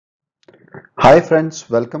Hi friends,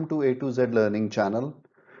 welcome to A to Z Learning channel.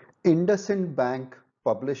 IndusInd Bank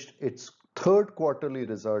published its third quarterly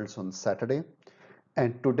results on Saturday,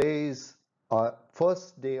 and today is our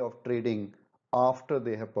first day of trading after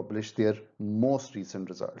they have published their most recent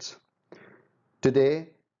results. Today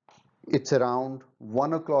it's around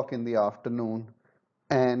 1 o'clock in the afternoon,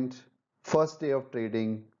 and first day of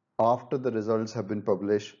trading after the results have been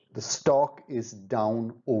published, the stock is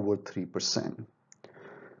down over 3%.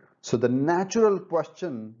 So the natural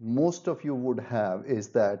question most of you would have is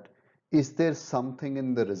that, is there something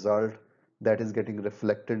in the result that is getting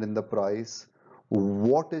reflected in the price?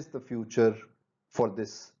 What is the future for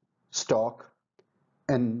this stock?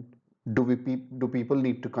 And do people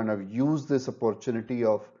need to kind of use this opportunity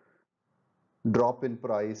of drop in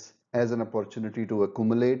price as an opportunity to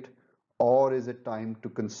accumulate, or is it time to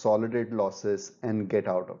consolidate losses and get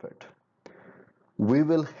out of it? We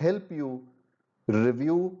will help you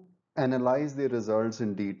review, analyze the results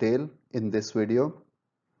in detail in this video,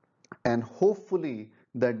 and hopefully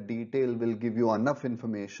that detail will give you enough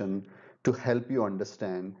information to help you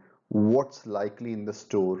understand what's likely in the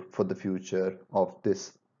store for the future of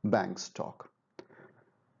this bank stock.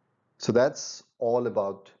 So that's all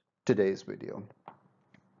about today's video.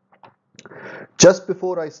 Just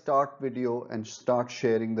before I start video and start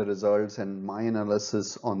sharing the results and my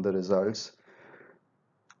analysis on the results,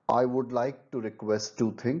 I would like to request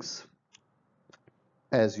two things.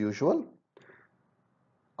 As usual,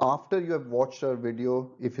 after you have watched our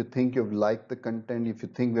video, if you think you've liked the content, if you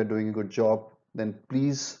think we're doing a good job, then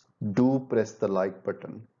please do press the like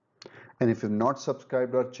button. And if you've not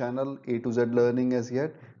subscribed our channel A to Z Learning as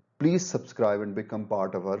yet, please subscribe and become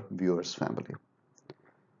part of our viewers family.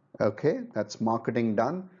 Okay, that's marketing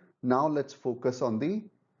done. Now let's focus on the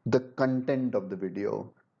content of the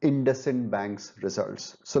video, IndusInd Bank's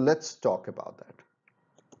results. So let's talk about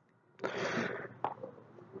that.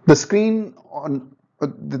 The screen on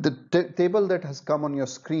the table that has come on your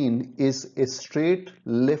screen is a straight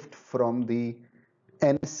lift from the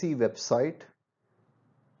NSE website.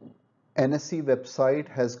 NSE website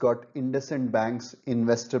has got IndusInd Bank's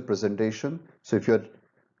investor presentation. So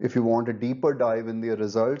if you want a deeper dive in their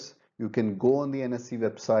results, you can go on the NSE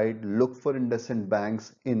website, look for IndusInd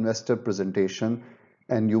Bank's investor presentation,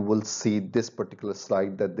 and you will see this particular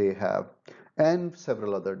slide that they have and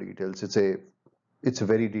several other details. It's a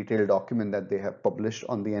very detailed document that they have published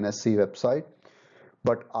on the NSE website,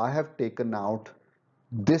 but I have taken out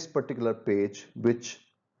this particular page which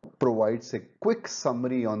provides a quick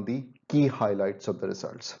summary on the key highlights of the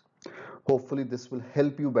results. Hopefully this will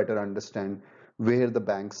help you better understand where the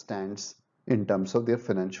bank stands in terms of their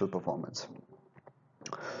financial performance.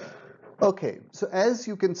 Okay, so as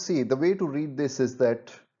you can see, the way to read this is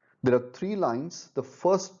that there are three lines. The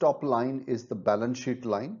first top line is the balance sheet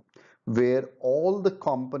line, where all the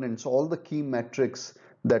components, all the key metrics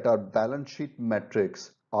that are balance sheet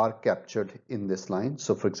metrics are captured in this line.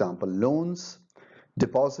 So for example, loans,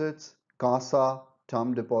 deposits, CASA,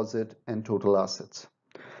 term deposit, and total assets.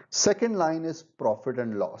 Second line is profit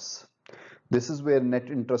and loss. This is where net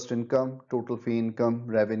interest income, total fee income,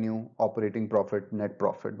 revenue, operating profit, net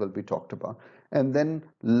profit will be talked about. And then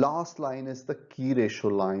last line is the key ratio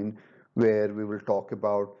line, where we will talk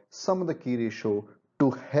about some of the key ratio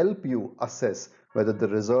to help you assess whether the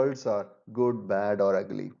results are good, bad, or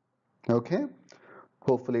ugly. Okay?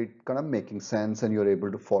 Hopefully it kind of making sense and you're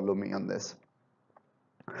able to follow me on this.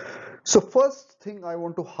 So first thing I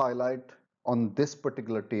want to highlight on this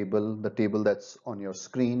particular table, the table that's on your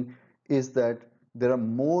screen, is that there are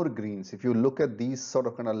more greens. If you look at these sort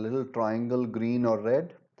of kind of little triangle, green or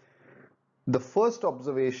red, the first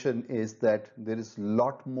observation is that there is a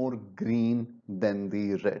lot more green than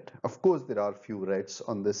the red. Of course, there are few reds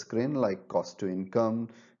on this screen like cost to income,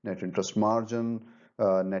 net interest margin,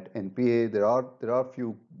 net NPA. There are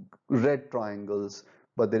few red triangles,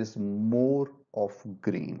 but there is more of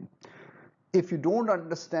green. If you don't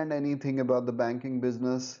understand anything about the banking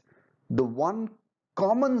business, the one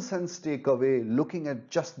common sense takeaway looking at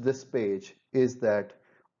just this page is that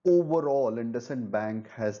overall IndusInd Bank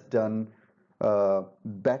has done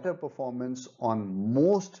better performance on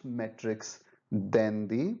most metrics than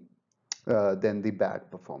the bad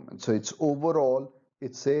performance. So it's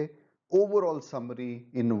a overall summary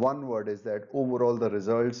in one word is that overall the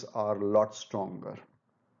results are a lot stronger.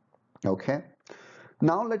 Okay.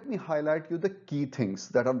 Now let me highlight you the key things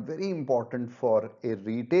that are very important for a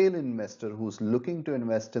retail investor who's looking to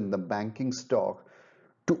invest in the banking stock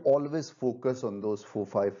to always focus on those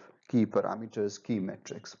 4-5 key parameters, key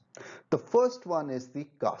metrics. The first one is the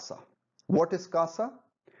CASA. What is CASA?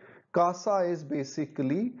 CASA is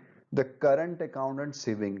basically the current account and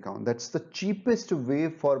saving account. That's the cheapest way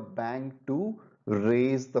for bank to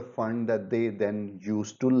raise the fund that they then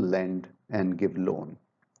use to lend and give loan.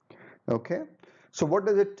 Okay, so what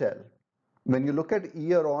does it tell? When you look at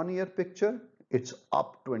year on year picture, it's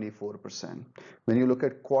up 24%. When you look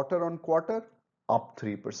at quarter on quarter, up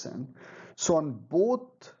 3%. So on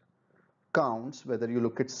both counts, whether you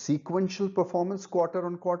look at sequential performance quarter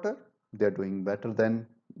on quarter, they're doing better than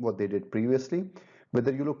what they did previously.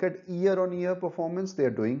 Whether you look at year on year performance, they're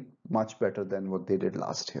doing much better than what they did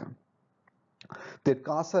last year. Their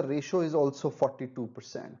CASA ratio is also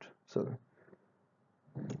 42%.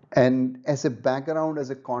 And as a background, as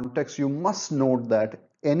a context, you must note that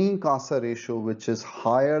any CASA ratio which is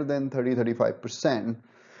higher than 30-35%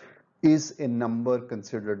 is a number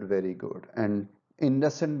considered very good. And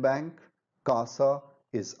IndusInd Bank CASA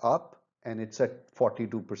is up and it's at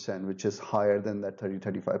 42%, which is higher than that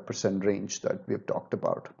 30-35% range that we have talked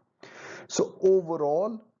about. So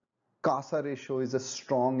overall, CASA ratio is a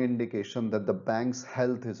strong indication that the bank's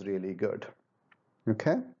health is really good.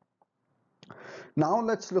 Okay. Now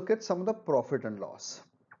let's look at some of the profit and loss.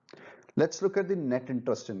 Let's look at the net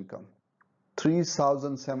interest income.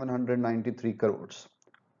 3,793 crores,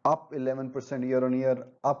 up 11% year on year,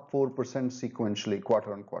 up 4% sequentially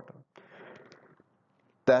quarter on quarter.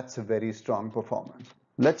 That's a very strong performance.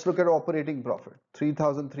 Let's look at operating profit.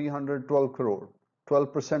 3,312 crore,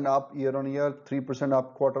 12% up year on year, 3%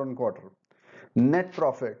 up quarter on quarter. Net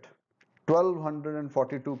profit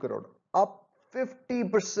 1,242 crore, up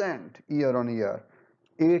 50% year on year,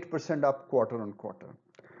 8% up quarter on quarter.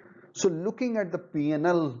 So looking at the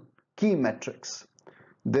P&L key metrics,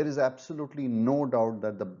 there is absolutely no doubt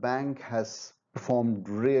that the bank has performed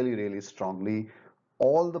really strongly.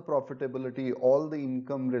 All the profitability, all the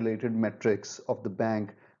income related metrics of the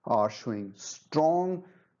bank are showing strong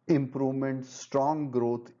improvement, strong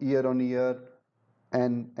growth year on year,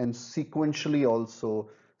 and sequentially also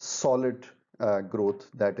solid growth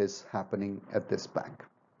that is happening at this bank.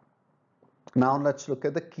 Now let's look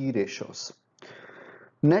at the key ratios.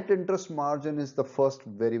 Net interest margin is the first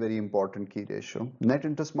very important key ratio. Net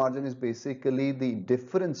interest margin is basically the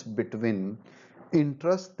difference between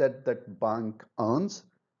interest that bank earns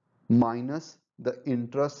minus the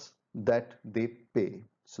interest that they pay.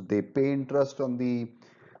 So they pay interest on the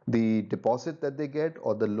deposit that they get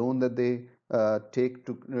or the loan that they take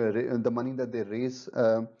to the money that they raise.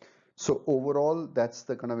 So overall, that's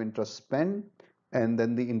the kind of interest spent, and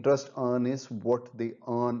then the interest earn is what they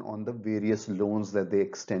earn on the various loans that they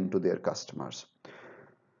extend to their customers.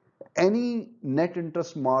 Any net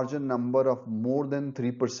interest margin number of more than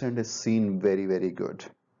 3% is seen very good.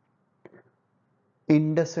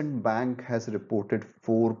 IndusInd Bank has reported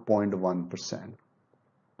 4.1%.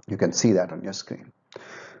 You can see that on your screen.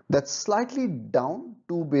 That's slightly down,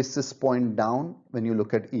 2 basis points down when you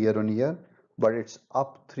look at year on year, but it's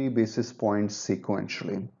up 3 basis points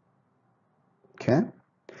sequentially. Okay,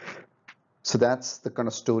 so that's the kind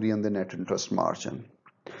of story on the net interest margin.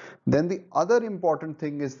 Then the other important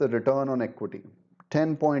thing is the return on equity,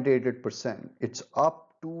 10.88%. It's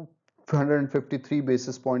up 253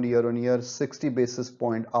 basis points year on year, 60 basis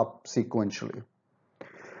points up sequentially.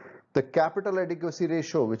 The capital adequacy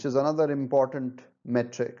ratio, which is another important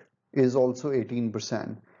metric, is also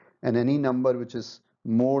 18%, and any number which is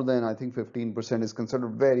more than, I think, 15% is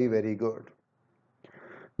considered very good.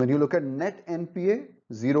 When you look at net NPA,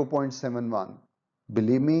 0.71.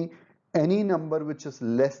 Believe me, any number which is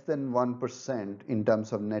less than 1% in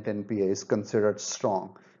terms of net NPA is considered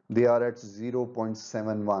strong. They are at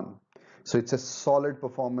 0.71. So it's a solid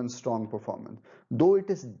performance, strong performance. Though it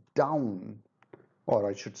is down, or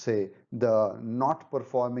I should say the not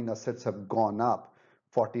performing assets have gone up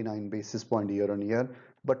 49 basis points year on year,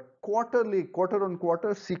 but quarter on quarter,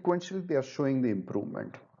 sequentially they are showing the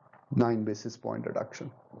improvement, 9 basis point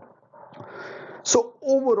reduction. So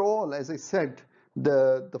overall, as I said,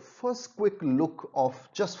 the first quick look of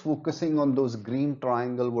just focusing on those green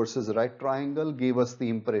triangle versus red triangle gave us the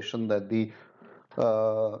impression that the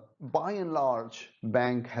by and large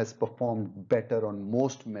bank has performed better on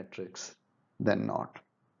most metrics than not.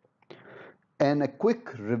 And a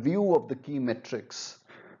quick review of the key metrics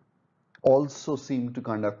also seem to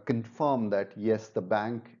kind of confirm that yes, the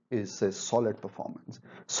bank is a solid performance,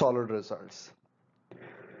 solid results.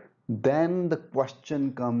 Then the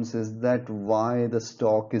question comes is that why the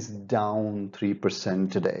stock is down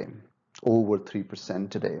 3% today, over 3%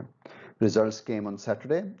 today. Results came on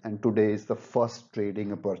Saturday, and today is the first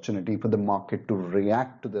trading opportunity for the market to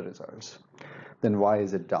react to the results. Then why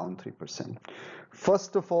is it down 3%?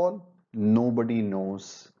 First of all, nobody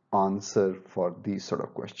knows answer for these sort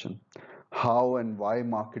of questions. how and why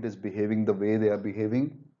market is behaving the way they are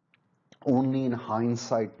behaving. Only in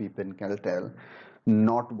hindsight people can tell,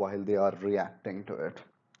 not while they are reacting to it.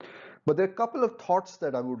 But there are a couple of thoughts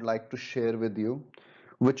that I would like to share with you,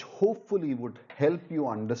 which hopefully would help you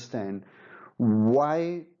understand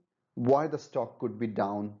why the stock could be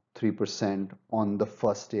down 3% on the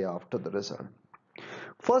first day after the result.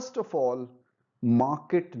 First of all,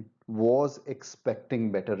 market was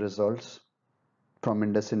expecting better results from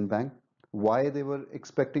IndusInd Bank. Why they were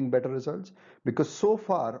expecting better results? Because so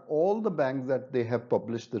far all the banks that they have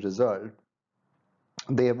published the result,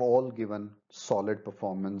 they have all given solid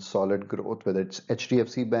performance, solid growth, whether it's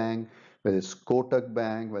HDFC Bank, whether it's Kotak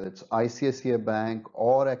Bank, whether it's ICICI Bank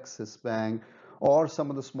or Axis Bank, or some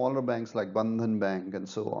of the smaller banks like Bandhan Bank and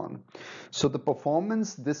so on. So the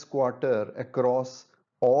performance this quarter across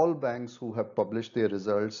all banks who have published their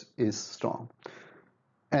results is strong.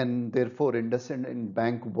 And therefore, IndusInd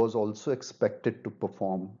Bank was also expected to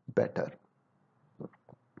perform better.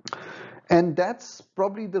 And that's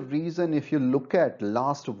probably the reason, if you look at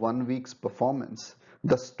last 1 week's performance,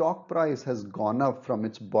 the stock price has gone up from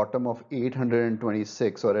its bottom of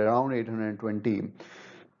 826 or around 820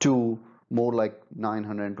 to more like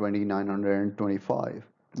 920, 925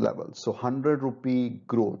 levels. So 100 rupee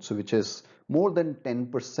growth, so which is more than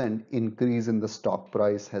 10% increase in the stock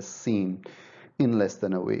price has seen in less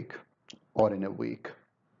than a week or in a week,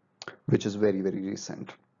 which is very, very recent.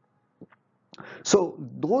 So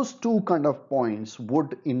those two kind of points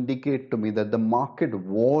would indicate to me that the market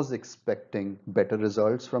was expecting better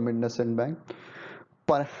results from IndusInd Bank.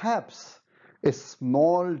 Perhaps a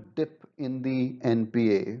small dip in the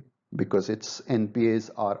NPA, because its NPAs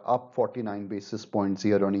are up 49 basis points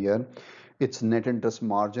year on year. Its net interest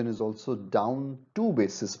margin is also down 2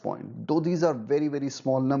 basis points. Though these are very, very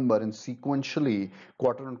small number, and sequentially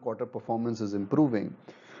quarter on quarter performance is improving.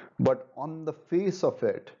 But on the face of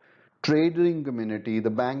it, trading community, the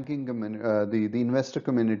banking community, the investor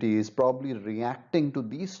community is probably reacting to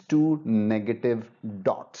these two negative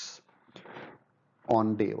dots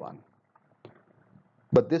on day one.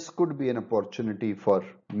 But this could be an opportunity for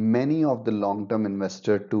many of the long-term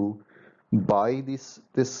investor to buy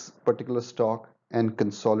this particular stock and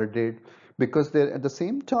consolidate, because they're at the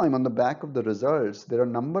same time, on the back of the results, there are a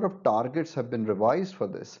number of targets have been revised for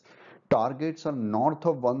this. Targets are north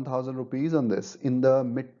of 1,000 rupees on this in the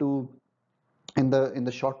mid to in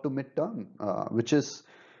the short to mid term, which is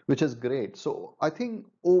great. So I think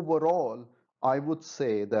overall, I would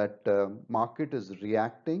say that market is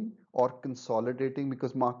reacting or consolidating,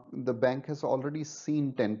 because the bank has already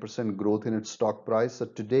seen 10% growth in its stock price. So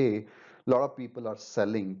today, a lot of people are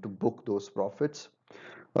selling to book those profits.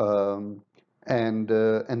 And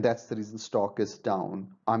that's the reason stock is down.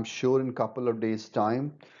 I'm sure in a couple of days'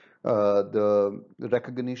 time, the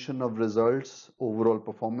recognition of results, overall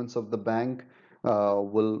performance of the bank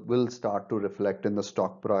will start to reflect in the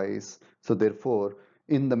stock price. So therefore,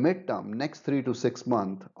 in the midterm, next 3 to 6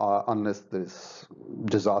 months, unless there's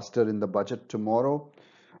disaster in the budget tomorrow,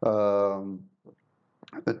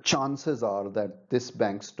 the chances are that this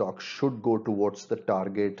bank stock should go towards the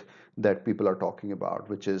target that people are talking about,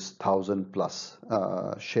 which is 1,000 plus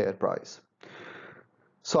share price.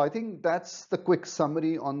 So I think that's the quick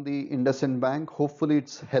summary on the IndusInd Bank. Hopefully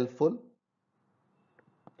it's helpful.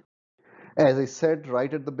 As I said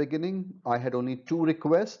right at the beginning, I had only two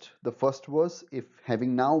requests. The first was, if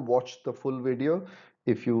having now watched the full video,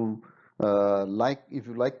 if you like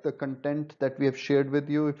the content that we have shared with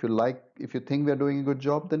you, if you think we are doing a good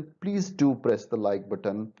job, then please do press the like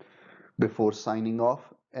button before signing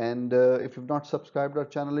off. And if you've not subscribed our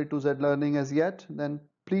channel A2Z Learning as yet, then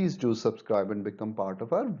please do subscribe and become part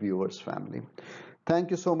of our viewers family. Thank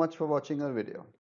you so much for watching our video.